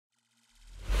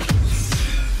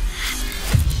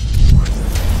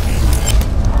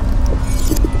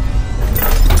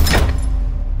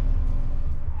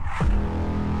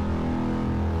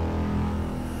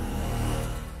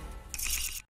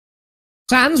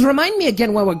Sans, remind me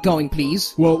again where we're going,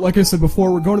 please. Well, like I said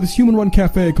before, we're going to this human-run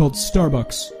cafe called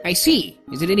Starbugs. I see.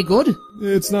 Is it any good?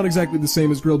 It's not exactly the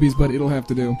same as Grillby's, but it'll have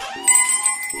to do.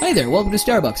 Hi there, welcome to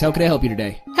Starbucks. How can I help you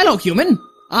today? Hello, human.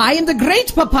 I am the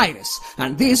Great Papyrus,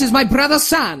 and this is my brother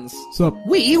Sans. What's up?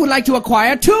 We would like to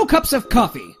acquire 2 cups of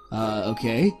coffee.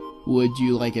 Okay. Would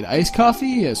you like an iced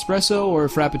coffee, espresso, or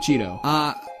frappuccino?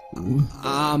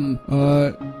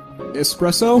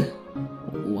 Espresso?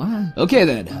 What? Okay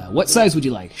then, what size would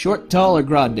you like? Short, tall, or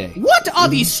grande? What are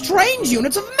these strange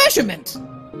units of measurement?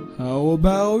 How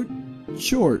about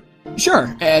short?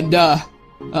 Sure, and,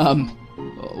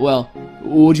 well,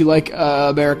 would you like,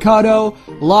 Americano,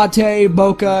 latte,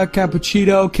 mocha,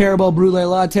 cappuccino, caramel brulee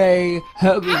latte?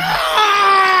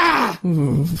 Ah!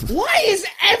 Why is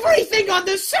everything on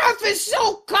the surface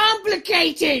so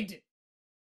complicated?